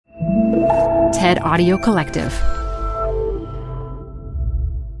TED Audio Collective.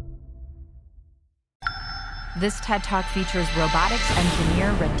 This TED Talk features robotics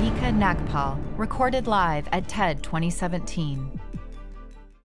engineer Radhika Nagpal, recorded live at TED 2017.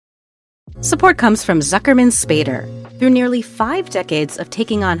 Support comes from Zuckerman Spader. Through nearly 5 decades of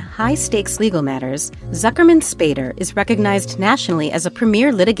taking on high-stakes legal matters, Zuckerman Spader is recognized nationally as a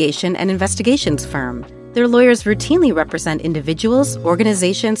premier litigation and investigations firm. Their lawyers routinely represent individuals,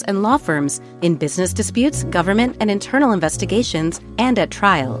 organizations, and law firms in business disputes, government and internal investigations, and at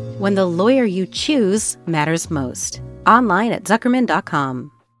trial, when the lawyer you choose matters most. Online at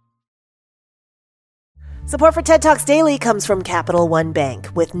Zuckerman.com. Support for TED Talks Daily comes from Capital One Bank.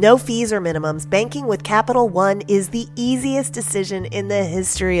 With no fees or minimums, banking with Capital One is the easiest decision in the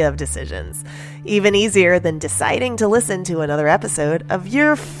history of decisions. Even easier than deciding to listen to another episode of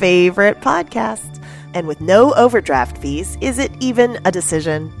your favorite podcast. And with no overdraft fees, is it even a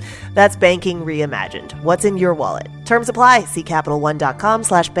decision? That's banking reimagined. What's in your wallet? Terms apply. See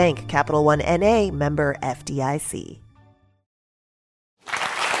CapitalOne.com/bank. Capital One N.A. member FDIC.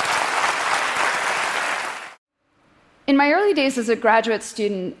 In my early days as a graduate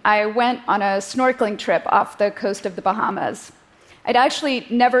student, I went on a snorkeling trip off the coast of the Bahamas. I'd actually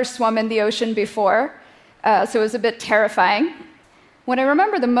never swum in the ocean before, so it was a bit terrifying. What I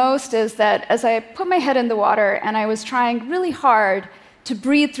remember the most is that as I put my head in the water and I was trying really hard to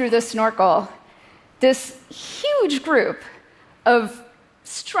breathe through the snorkel, this huge group of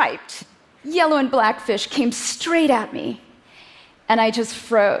striped yellow and black fish came straight at me, and I just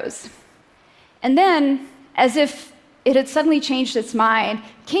froze. And then, as if it had suddenly changed its mind,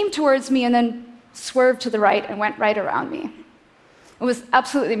 came towards me and then swerved to the right and went right around me. It was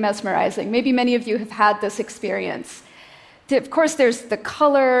absolutely mesmerizing. Maybe many of you have had this experience. Of course, there's the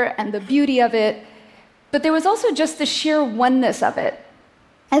color and the beauty of it, but there was also just the sheer oneness of it,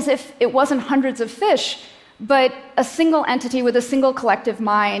 as if it wasn't hundreds of fish, but a single entity with a single collective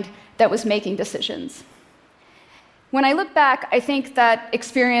mind that was making decisions. When I look back, I think that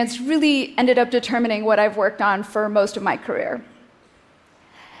experience really ended up determining what I've worked on for most of my career.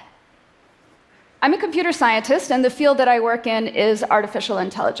 I'm a computer scientist, and the field that I work in is artificial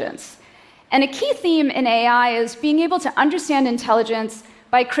intelligence. And a key theme in AI is being able to understand intelligence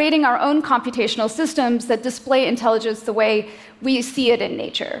by creating our own computational systems that display intelligence the way we see it in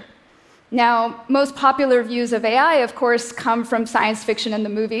nature. Now, most popular views of AI, of course, come from science fiction and the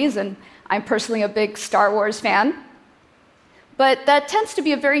movies, and I'm personally a big Star Wars fan. But that tends to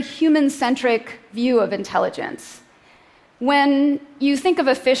be a very human-centric view of intelligence. When you think of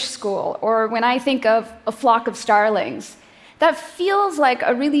a fish school, or when I think of a flock of starlings, that feels like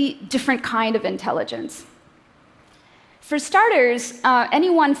a really different kind of intelligence. For starters, any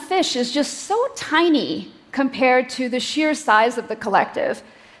one fish is just so tiny compared to the sheer size of the collective.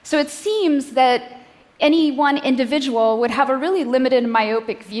 So it seems that any one individual would have a really limited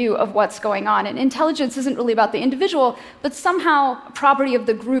myopic view of what's going on. And intelligence isn't really about the individual, but somehow a property of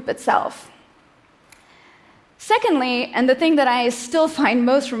the group itself. Secondly, and the thing that I still find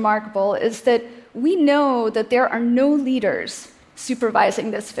most remarkable, is that we know that there are no leaders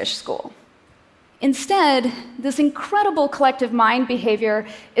supervising this fish school. Instead, this incredible collective mind behavior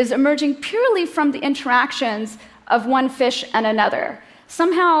is emerging purely from the interactions of one fish and another.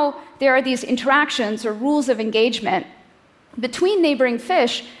 Somehow, there are these interactions or rules of engagement between neighboring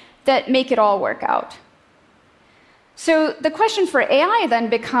fish that make it all work out. So the question for AI then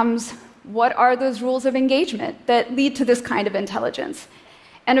becomes, what are those rules of engagement that lead to this kind of intelligence?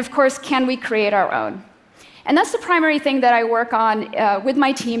 And of course, can we create our own? And that's the primary thing that I work on with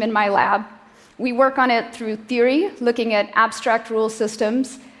my team in my lab. We work on it through theory, looking at abstract rule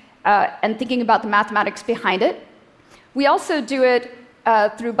systems and thinking about the mathematics behind it. We also do it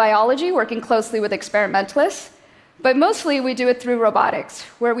through biology, working closely with experimentalists. But mostly we do it through robotics,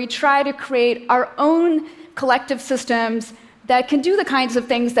 where we try to create our own collective systems that can do the kinds of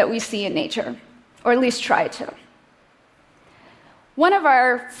things that we see in nature, or at least try to. One of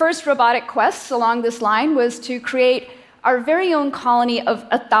our first robotic quests along this line was to create our very own colony of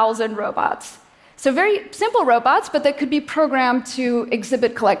 1,000 robots. So very simple robots, but that could be programmed to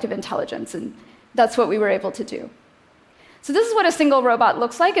exhibit collective intelligence, and that's what we were able to do. So this is what a single robot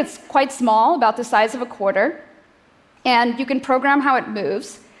looks like. It's quite small, about the size of a quarter, and you can program how it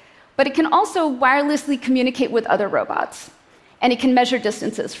moves, but it can also wirelessly communicate with other robots, and it can measure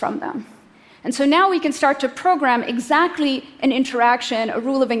distances from them. And so now we can start to program exactly an interaction, a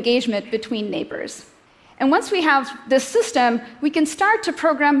rule of engagement between neighbors. And once we have this system, we can start to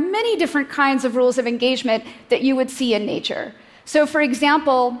program many different kinds of rules of engagement that you would see in nature. So, for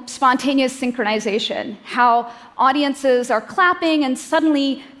example, spontaneous synchronization, how audiences are clapping and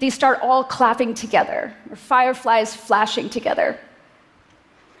suddenly they start all clapping together, or fireflies flashing together.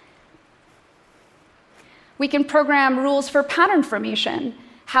 We can program rules for pattern formation,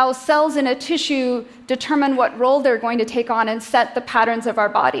 how cells in a tissue determine what role they're going to take on and set the patterns of our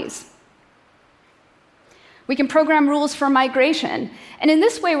bodies. We can program rules for migration, and in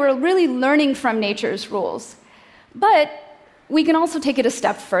this way, we're really learning from nature's rules. But we can also take it a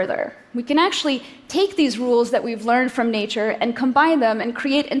step further. We can actually take these rules that we've learned from nature and combine them and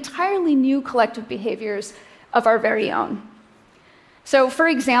create entirely new collective behaviors of our very own. So, for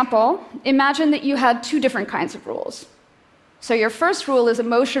example, imagine that you had two different kinds of rules. So your first rule is a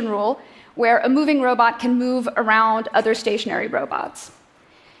motion rule, where a moving robot can move around other stationary robots.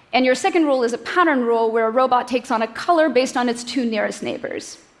 And your second rule is a pattern rule, where a robot takes on a color based on its two nearest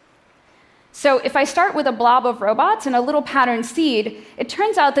neighbors. So if I start with a blob of robots and a little pattern seed, it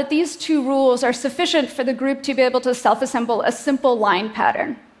turns out that these two rules are sufficient for the group to be able to self-assemble a simple line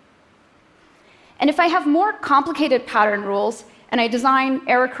pattern. And if I have more complicated pattern rules, and I design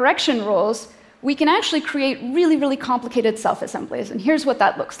error correction rules, we can actually create really, really complicated self-assemblies. And here's what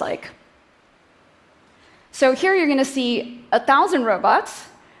that looks like. So here you're going to see 1,000 robots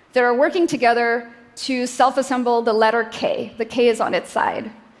that are working together to self-assemble the letter K. The K is on its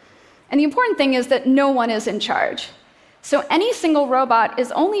side. And the important thing is that no one is in charge. So any single robot is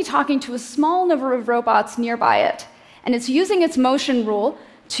only talking to a small number of robots nearby it. And it's using its motion rule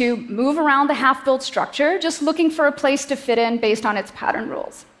to move around the half-built structure, just looking for a place to fit in based on its pattern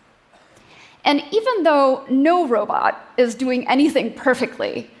rules. And even though no robot is doing anything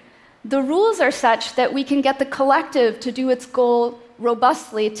perfectly, the rules are such that we can get the collective to do its goal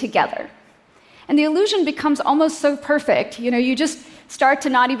robustly together. And the illusion becomes almost so perfect, you just start to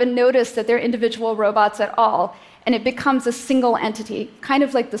not even notice that they're individual robots at all, and it becomes a single entity, kind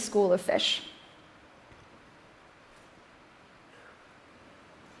of like the school of fish.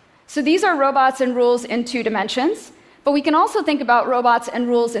 So these are robots and rules in 2 dimensions, but we can also think about robots and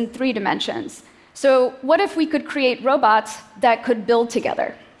rules in 3 dimensions. So what if we could create robots that could build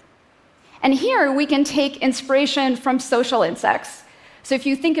together? And here we can take inspiration from social insects. So if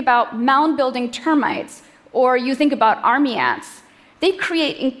you think about mound-building termites, or you think about army ants, they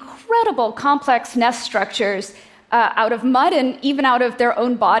create incredible complex nest structures out of mud and even out of their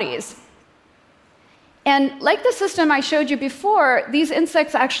own bodies. And like the system I showed you before, these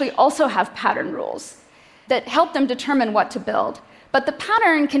insects actually also have pattern rules that help them determine what to build. But the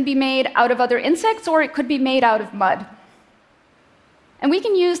pattern can be made out of other insects, or it could be made out of mud. And we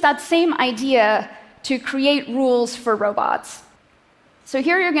can use that same idea to create rules for robots. So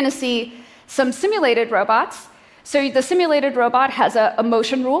here you're going to see some simulated robots. So the simulated robot has a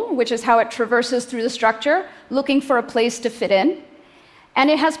motion rule, which is how it traverses through the structure, looking for a place to fit in. And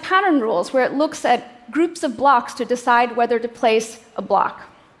it has pattern rules, where it looks at groups of blocks to decide whether to place a block.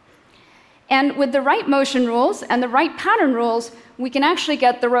 And with the right motion rules and the right pattern rules, we can actually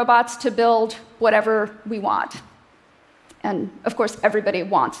get the robots to build whatever we want. And of course, everybody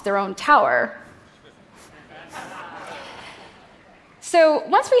wants their own tower. So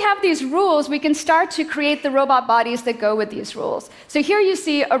once we have these rules, we can start to create the robot bodies that go with these rules. So here you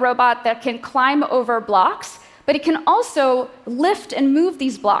see a robot that can climb over blocks, but it can also lift and move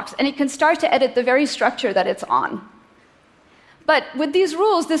these blocks, and it can start to edit the very structure that it's on. But with these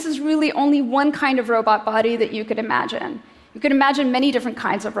rules, this is really only one kind of robot body that you could imagine. You could imagine many different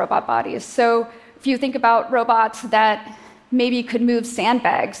kinds of robot bodies. So if you think about robots that maybe could move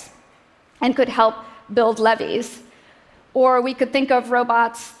sandbags and could help build levees, or we could think of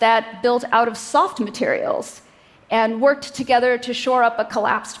robots that built out of soft materials and worked together to shore up a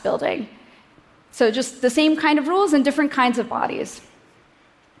collapsed building. So just the same kind of rules and different kinds of bodies.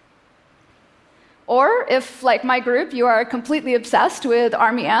 Or if, like my group, you are completely obsessed with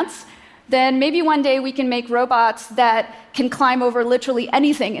army ants, then maybe one day we can make robots that can climb over literally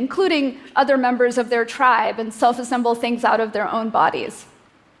anything, including other members of their tribe, and self-assemble things out of their own bodies.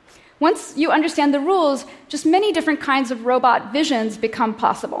 Once you understand the rules, just many different kinds of robot visions become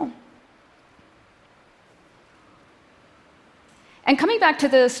possible. And coming back to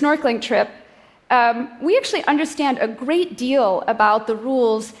the snorkeling trip, we actually understand a great deal about the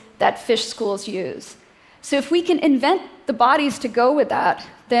rules that fish schools use. So if we can invent the bodies to go with that,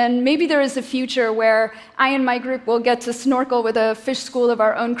 then maybe there is a future where I and my group will get to snorkel with a fish school of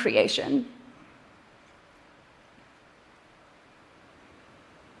our own creation.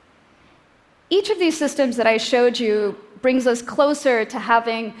 Each of these systems that I showed you brings us closer to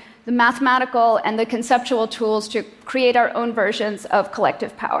having the mathematical and the conceptual tools to create our own versions of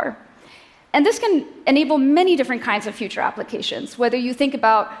collective power. And this can enable many different kinds of future applications, whether you think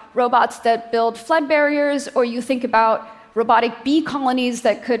about robots that build flood barriers, or you think about robotic bee colonies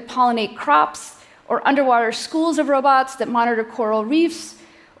that could pollinate crops, or underwater schools of robots that monitor coral reefs,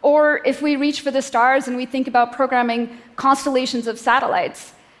 or if we reach for the stars and we think about programming constellations of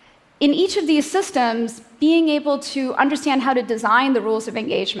satellites. In each of these systems, being able to understand how to design the rules of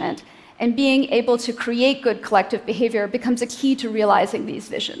engagement and being able to create good collective behavior becomes a key to realizing these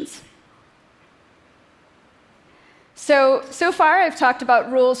visions. So far I've talked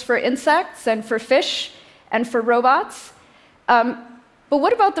about rules for insects and for fish and for robots. But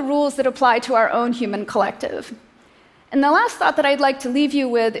what about the rules that apply to our own human collective? And the last thought that I'd like to leave you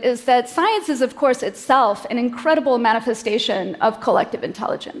with is that science is, of course, itself an incredible manifestation of collective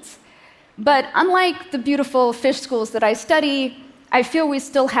intelligence. But unlike the beautiful fish schools that I study, I feel we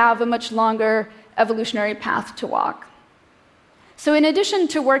still have a much longer evolutionary path to walk. So in addition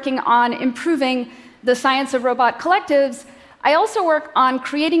to working on improving the science of robot collectives, I also work on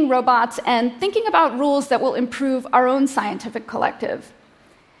creating robots and thinking about rules that will improve our own scientific collective.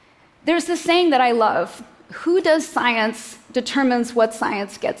 There's this saying that I love: who does science determines what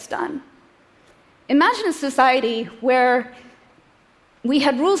science gets done. Imagine a society where we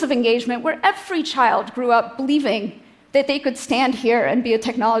had rules of engagement where every child grew up believing that they could stand here and be a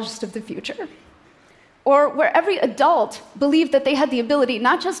technologist of the future. Or where every adult believed that they had the ability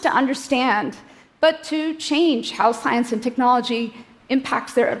not just to understand, but to change how science and technology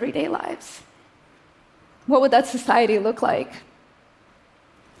impacts their everyday lives. What would that society look like?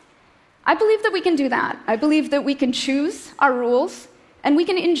 I believe that we can do that. I believe that we can choose our rules, and we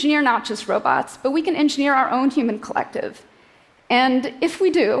can engineer not just robots, but we can engineer our own human collective. And if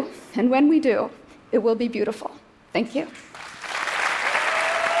we do, and when we do, it will be beautiful. Thank you.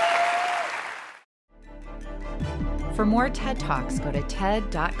 For more TED Talks, go to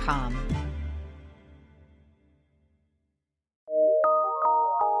TED.com.